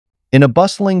In a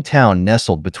bustling town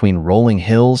nestled between rolling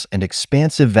hills and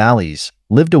expansive valleys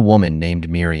lived a woman named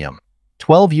Miriam.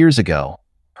 12 years ago,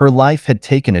 her life had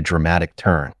taken a dramatic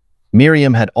turn.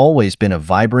 Miriam had always been a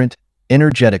vibrant,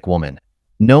 energetic woman,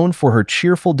 known for her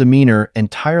cheerful demeanor and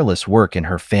tireless work in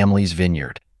her family's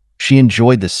vineyard. She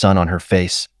enjoyed the sun on her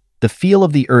face, the feel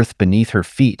of the earth beneath her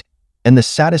feet, and the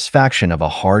satisfaction of a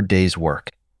hard day's work.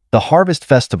 The harvest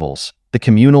festivals, the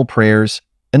communal prayers,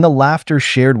 and the laughter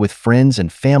shared with friends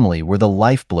and family were the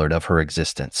lifeblood of her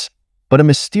existence. But a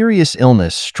mysterious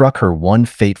illness struck her one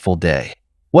fateful day.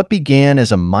 What began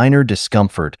as a minor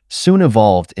discomfort soon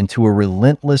evolved into a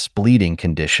relentless bleeding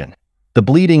condition. The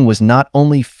bleeding was not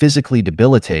only physically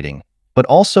debilitating, but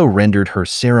also rendered her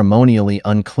ceremonially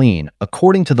unclean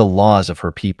according to the laws of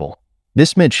her people.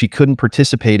 This meant she couldn't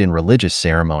participate in religious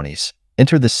ceremonies,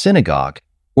 enter the synagogue,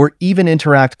 or even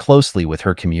interact closely with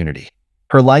her community.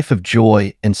 Her life of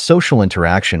joy and social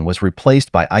interaction was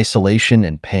replaced by isolation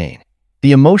and pain.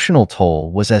 The emotional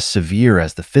toll was as severe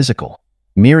as the physical.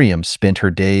 Miriam spent her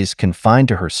days confined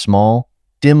to her small,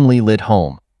 dimly lit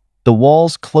home, the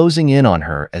walls closing in on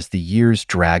her as the years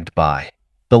dragged by.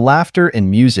 The laughter and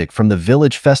music from the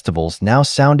village festivals now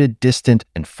sounded distant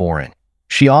and foreign.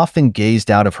 She often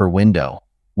gazed out of her window,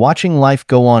 watching life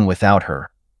go on without her,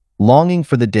 longing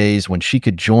for the days when she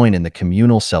could join in the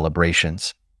communal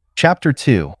celebrations. Chapter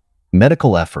 2.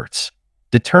 Medical Efforts.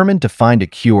 Determined to find a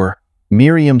cure,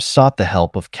 Miriam sought the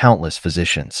help of countless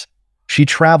physicians. She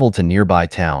traveled to nearby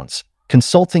towns,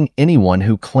 consulting anyone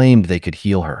who claimed they could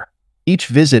heal her. Each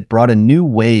visit brought a new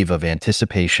wave of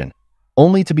anticipation,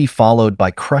 only to be followed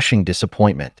by crushing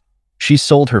disappointment. She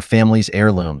sold her family's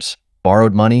heirlooms,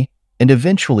 borrowed money, and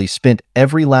eventually spent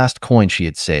every last coin she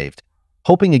had saved,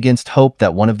 hoping against hope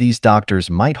that one of these doctors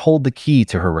might hold the key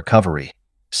to her recovery.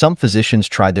 Some physicians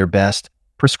tried their best,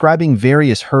 prescribing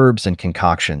various herbs and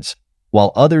concoctions,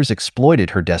 while others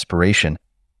exploited her desperation,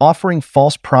 offering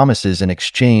false promises in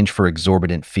exchange for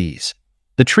exorbitant fees.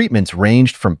 The treatments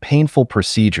ranged from painful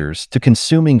procedures to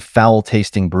consuming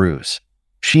foul-tasting brews.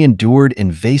 She endured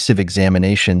invasive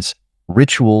examinations,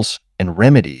 rituals, and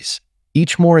remedies,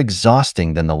 each more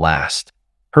exhausting than the last.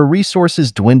 Her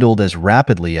resources dwindled as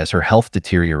rapidly as her health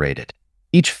deteriorated.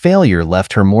 Each failure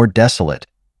left her more desolate,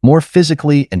 more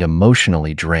physically and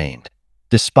emotionally drained.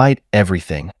 Despite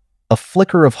everything, a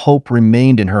flicker of hope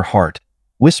remained in her heart,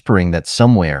 whispering that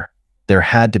somewhere there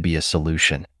had to be a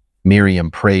solution.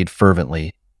 Miriam prayed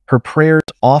fervently, her prayers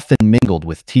often mingled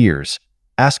with tears,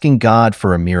 asking God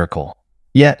for a miracle.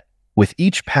 Yet, with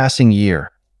each passing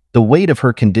year, the weight of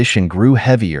her condition grew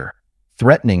heavier,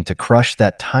 threatening to crush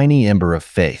that tiny ember of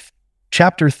faith.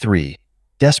 Chapter 3.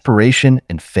 Desperation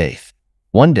and Faith.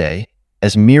 One day,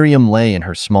 as Miriam lay in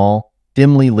her small,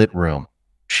 dimly lit room,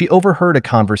 she overheard a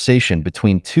conversation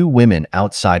between two women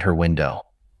outside her window.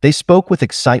 They spoke with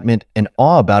excitement and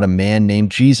awe about a man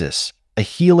named Jesus, a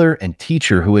healer and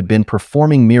teacher who had been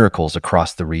performing miracles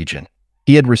across the region.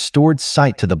 He had restored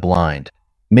sight to the blind,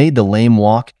 made the lame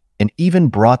walk, and even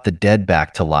brought the dead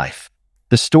back to life.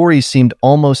 The stories seemed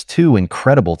almost too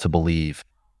incredible to believe,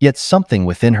 yet something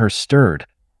within her stirred,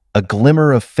 a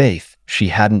glimmer of faith she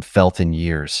hadn't felt in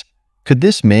years. Could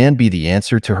this man be the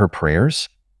answer to her prayers?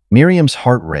 Miriam's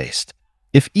heart raced.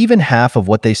 If even half of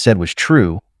what they said was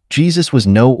true, Jesus was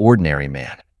no ordinary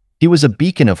man. He was a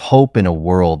beacon of hope in a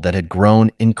world that had grown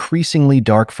increasingly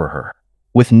dark for her.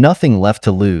 With nothing left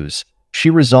to lose, she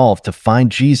resolved to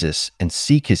find Jesus and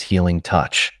seek his healing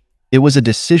touch. It was a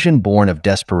decision born of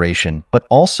desperation, but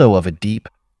also of a deep,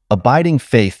 abiding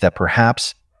faith that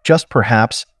perhaps, just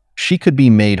perhaps, she could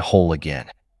be made whole again.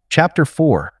 Chapter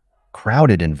 4.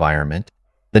 Crowded Environment.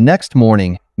 The next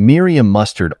morning, Miriam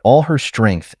mustered all her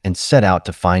strength and set out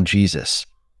to find Jesus.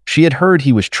 She had heard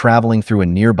he was traveling through a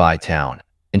nearby town,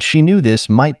 and she knew this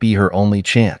might be her only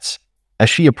chance. As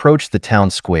she approached the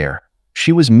town square,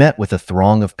 she was met with a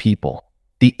throng of people.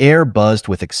 The air buzzed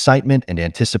with excitement and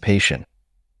anticipation.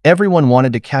 Everyone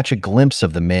wanted to catch a glimpse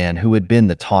of the man who had been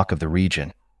the talk of the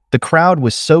region. The crowd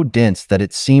was so dense that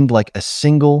it seemed like a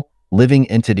single, living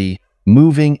entity,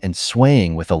 moving and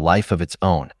swaying with a life of its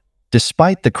own.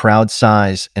 Despite the crowd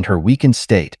size and her weakened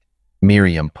state,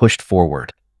 Miriam pushed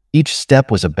forward. Each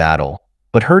step was a battle,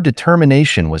 but her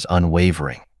determination was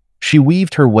unwavering. She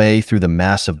weaved her way through the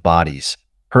mass of bodies,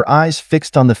 her eyes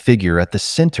fixed on the figure at the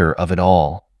center of it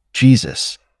all,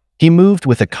 Jesus. He moved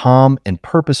with a calm and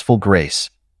purposeful grace,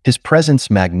 his presence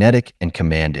magnetic and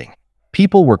commanding.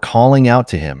 People were calling out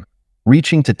to him,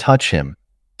 reaching to touch him,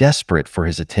 desperate for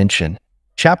his attention.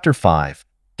 Chapter 5.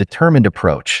 Determined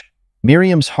Approach.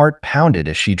 Miriam's heart pounded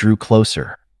as she drew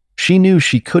closer. She knew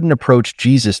she couldn't approach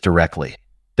Jesus directly.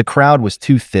 The crowd was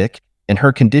too thick, and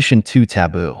her condition too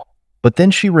taboo. But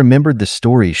then she remembered the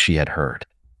stories she had heard.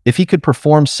 If he could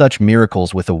perform such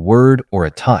miracles with a word or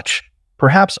a touch,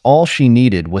 perhaps all she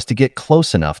needed was to get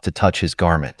close enough to touch his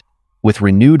garment. With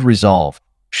renewed resolve,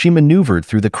 she maneuvered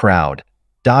through the crowd,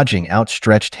 dodging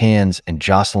outstretched hands and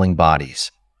jostling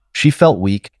bodies. She felt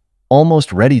weak,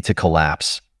 almost ready to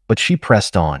collapse, but she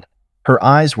pressed on. Her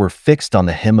eyes were fixed on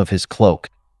the hem of his cloak,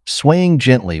 swaying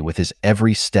gently with his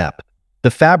every step.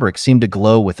 The fabric seemed to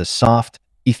glow with a soft,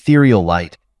 ethereal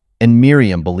light, and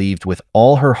Miriam believed with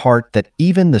all her heart that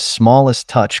even the smallest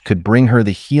touch could bring her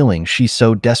the healing she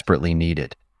so desperately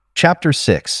needed. Chapter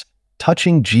 6.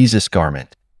 Touching Jesus'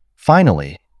 Garment.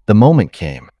 Finally, the moment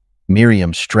came.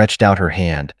 Miriam stretched out her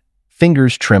hand,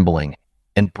 fingers trembling,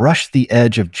 and brushed the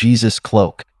edge of Jesus'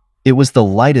 cloak. It was the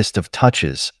lightest of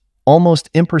touches, almost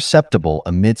imperceptible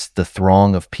amidst the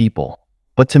throng of people.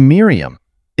 But to Miriam,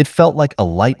 it felt like a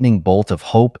lightning bolt of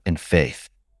hope and faith.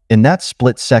 In that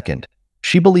split second,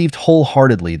 she believed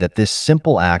wholeheartedly that this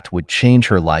simple act would change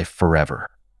her life forever.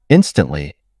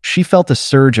 Instantly, she felt a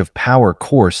surge of power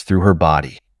course through her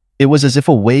body. It was as if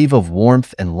a wave of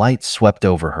warmth and light swept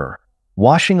over her,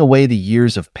 washing away the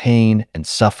years of pain and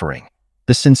suffering.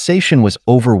 The sensation was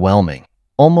overwhelming,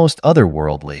 almost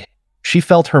otherworldly. She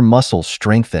felt her muscles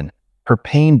strengthen, her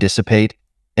pain dissipate,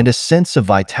 and a sense of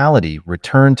vitality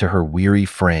return to her weary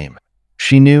frame.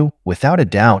 She knew, without a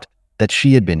doubt, that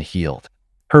she had been healed.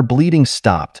 Her bleeding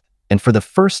stopped, and for the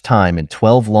first time in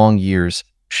 12 long years,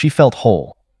 she felt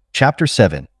whole. Chapter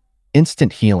 7.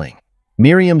 Instant Healing.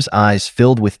 Miriam's eyes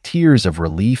filled with tears of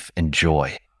relief and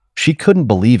joy. She couldn't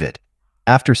believe it.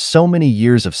 After so many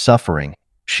years of suffering,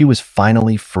 she was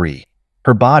finally free.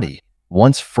 Her body,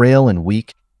 once frail and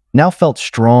weak, now felt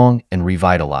strong and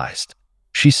revitalized.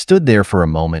 She stood there for a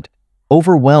moment,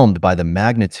 overwhelmed by the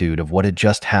magnitude of what had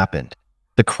just happened.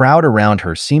 The crowd around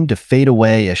her seemed to fade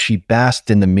away as she basked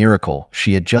in the miracle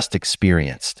she had just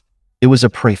experienced. It was a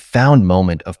profound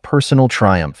moment of personal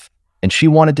triumph, and she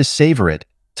wanted to savor it,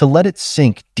 to let it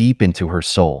sink deep into her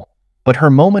soul. But her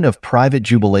moment of private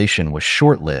jubilation was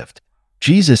short-lived.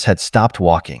 Jesus had stopped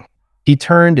walking. He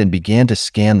turned and began to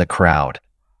scan the crowd,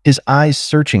 his eyes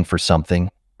searching for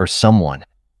something or someone.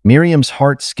 Miriam's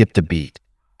heart skipped a beat.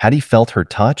 Had he felt her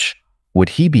touch? Would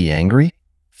he be angry?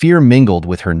 Fear mingled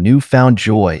with her newfound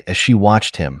joy as she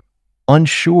watched him,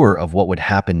 unsure of what would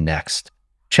happen next.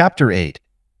 Chapter 8.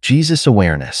 Jesus'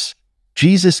 Awareness.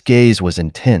 Jesus' gaze was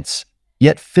intense,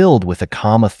 yet filled with a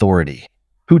calm authority.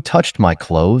 "Who touched my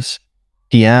clothes?"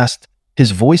 he asked,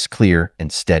 his voice clear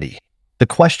and steady. The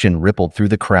question rippled through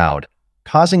the crowd,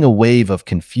 causing a wave of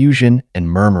confusion and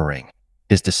murmuring.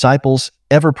 His disciples,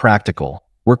 ever practical,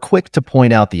 were quick to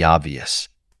point out the obvious.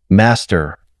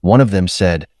 "Master," one of them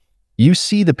said, "you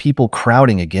see the people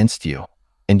crowding against you,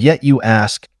 and yet you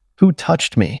ask, 'Who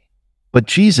touched me?'" But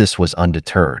Jesus was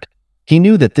undeterred. He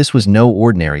knew that this was no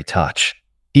ordinary touch.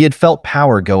 He had felt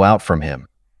power go out from him,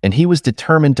 and he was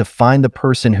determined to find the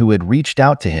person who had reached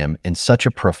out to him in such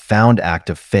a profound act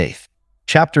of faith.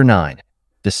 Chapter 9.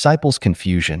 Disciples'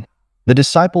 Confusion. The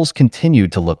disciples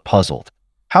continued to look puzzled.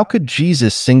 How could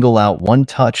Jesus single out one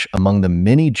touch among the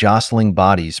many jostling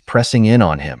bodies pressing in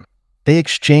on him? They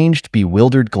exchanged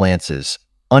bewildered glances,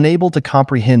 unable to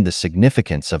comprehend the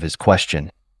significance of his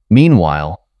question.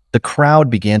 Meanwhile, the crowd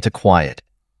began to quiet,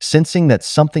 sensing that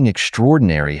something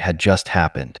extraordinary had just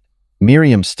happened.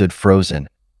 Miriam stood frozen,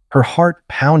 her heart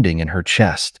pounding in her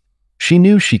chest. She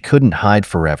knew she couldn't hide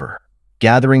forever.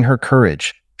 Gathering her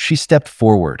courage, she stepped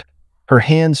forward, her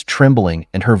hands trembling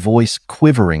and her voice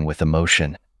quivering with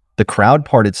emotion. The crowd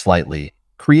parted slightly,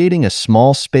 creating a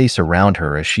small space around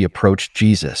her as she approached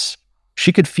Jesus.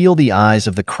 She could feel the eyes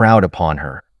of the crowd upon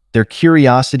her, their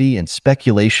curiosity and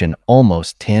speculation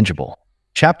almost tangible.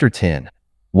 Chapter 10.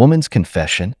 Woman's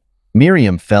Confession.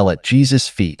 Miriam fell at Jesus'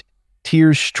 feet,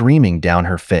 tears streaming down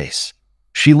her face.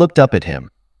 She looked up at him,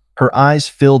 her eyes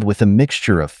filled with a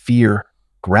mixture of fear,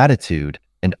 gratitude,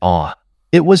 and awe.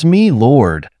 "It was me,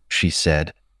 Lord," she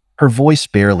said, her voice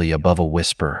barely above a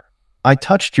whisper. "I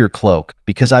touched your cloak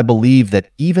because I believed that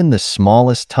even the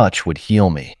smallest touch would heal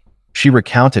me." She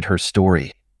recounted her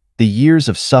story, the years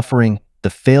of suffering, the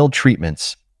failed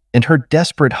treatments, and her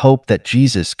desperate hope that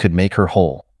Jesus could make her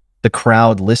whole. The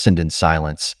crowd listened in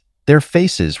silence, their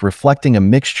faces reflecting a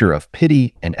mixture of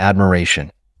pity and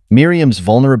admiration. Miriam's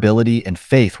vulnerability and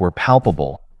faith were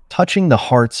palpable, touching the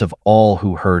hearts of all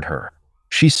who heard her.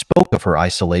 She spoke of her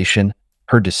isolation,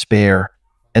 her despair,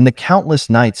 and the countless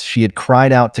nights she had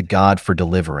cried out to God for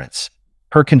deliverance.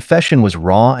 Her confession was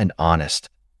raw and honest,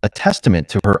 a testament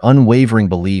to her unwavering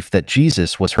belief that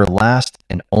Jesus was her last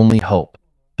and only hope.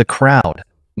 The crowd,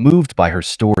 moved by her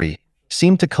story,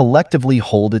 seemed to collectively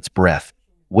hold its breath,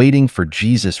 waiting for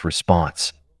Jesus'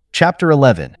 response. Chapter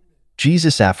 11.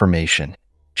 Jesus' Affirmation.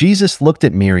 Jesus looked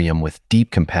at Miriam with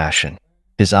deep compassion.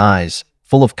 His eyes,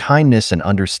 full of kindness and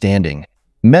understanding,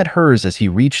 met hers as he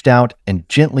reached out and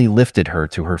gently lifted her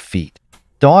to her feet.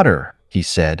 "Daughter," he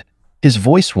said, his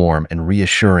voice warm and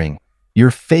reassuring,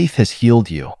 "your faith has healed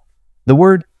you." The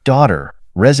word daughter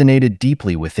resonated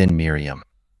deeply within Miriam.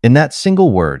 In that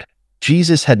single word,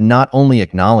 Jesus had not only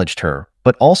acknowledged her,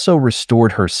 but also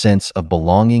restored her sense of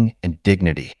belonging and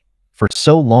dignity. For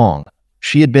so long,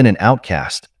 she had been an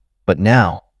outcast, but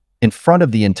now, in front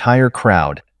of the entire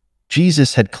crowd,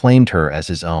 Jesus had claimed her as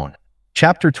his own.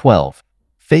 Chapter 12.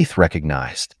 Faith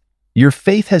Recognized. "Your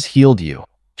faith has healed you,"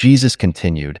 Jesus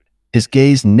continued, his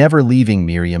gaze never leaving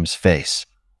Miriam's face.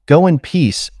 "Go in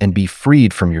peace and be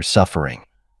freed from your suffering."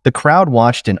 The crowd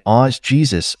watched in awe as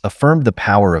Jesus affirmed the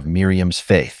power of Miriam's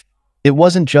faith. It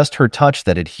wasn't just her touch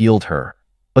that had healed her,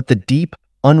 but the deep,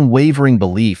 unwavering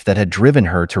belief that had driven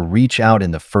her to reach out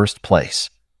in the first place.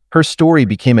 Her story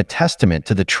became a testament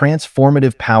to the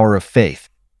transformative power of faith,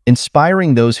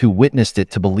 inspiring those who witnessed it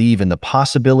to believe in the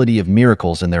possibility of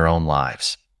miracles in their own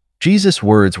lives. Jesus'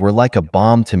 words were like a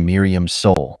balm to Miriam's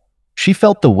soul. She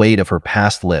felt the weight of her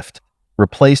past lift,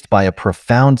 replaced by a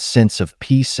profound sense of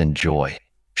peace and joy.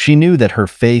 She knew that her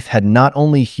faith had not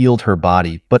only healed her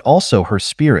body, but also her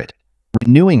spirit,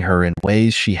 renewing her in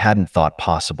ways she hadn't thought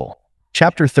possible.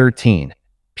 Chapter 13.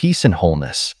 Peace and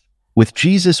Wholeness. With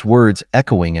Jesus' words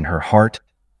echoing in her heart,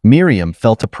 Miriam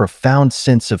felt a profound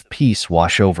sense of peace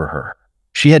wash over her.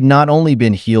 She had not only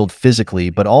been healed physically,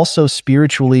 but also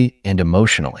spiritually and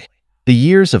emotionally. The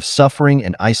years of suffering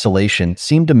and isolation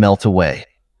seemed to melt away,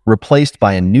 replaced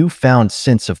by a newfound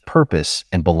sense of purpose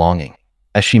and belonging.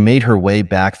 As she made her way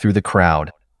back through the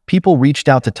crowd, people reached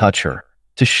out to touch her,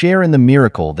 to share in the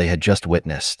miracle they had just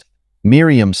witnessed.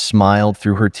 Miriam smiled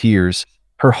through her tears,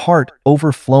 her heart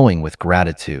overflowing with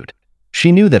gratitude.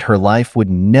 She knew that her life would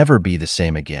never be the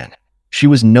same again. She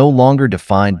was no longer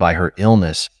defined by her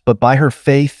illness, but by her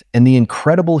faith and the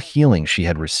incredible healing she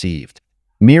had received.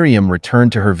 Miriam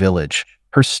returned to her village,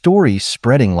 her story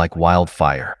spreading like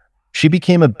wildfire. She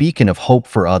became a beacon of hope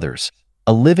for others,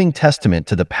 a living testament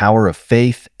to the power of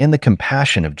faith and the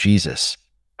compassion of Jesus.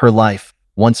 Her life,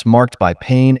 once marked by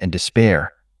pain and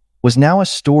despair, was now a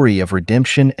story of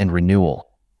redemption and renewal,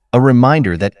 a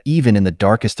reminder that even in the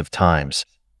darkest of times,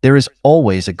 there is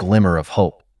always a glimmer of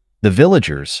hope. The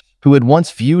villagers, who had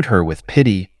once viewed her with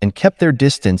pity and kept their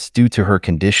distance due to her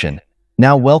condition,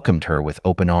 now welcomed her with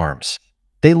open arms.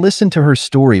 They listened to her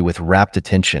story with rapt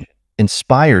attention,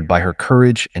 inspired by her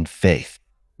courage and faith.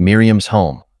 Miriam's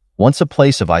home, once a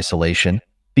place of isolation,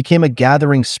 became a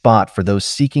gathering spot for those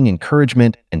seeking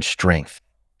encouragement and strength.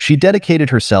 She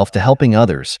dedicated herself to helping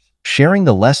others, sharing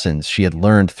the lessons she had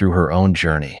learned through her own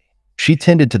journey. She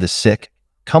tended to the sick,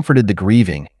 comforted the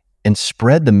grieving, and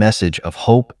spread the message of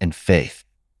hope and faith.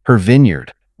 Her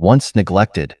vineyard, once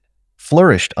neglected,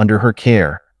 flourished under her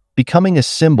care, becoming a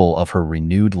symbol of her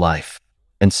renewed life.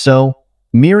 And so,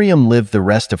 Miriam lived the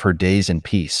rest of her days in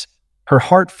peace, her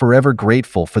heart forever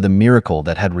grateful for the miracle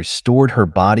that had restored her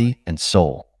body and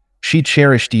soul. She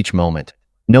cherished each moment,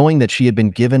 knowing that she had been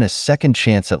given a second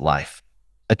chance at life,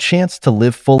 a chance to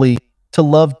live fully, to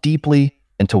love deeply,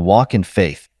 and to walk in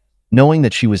faith, knowing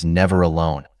that she was never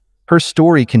alone. Her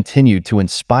story continued to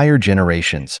inspire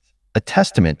generations, a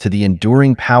testament to the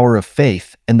enduring power of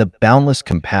faith and the boundless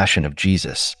compassion of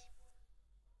Jesus.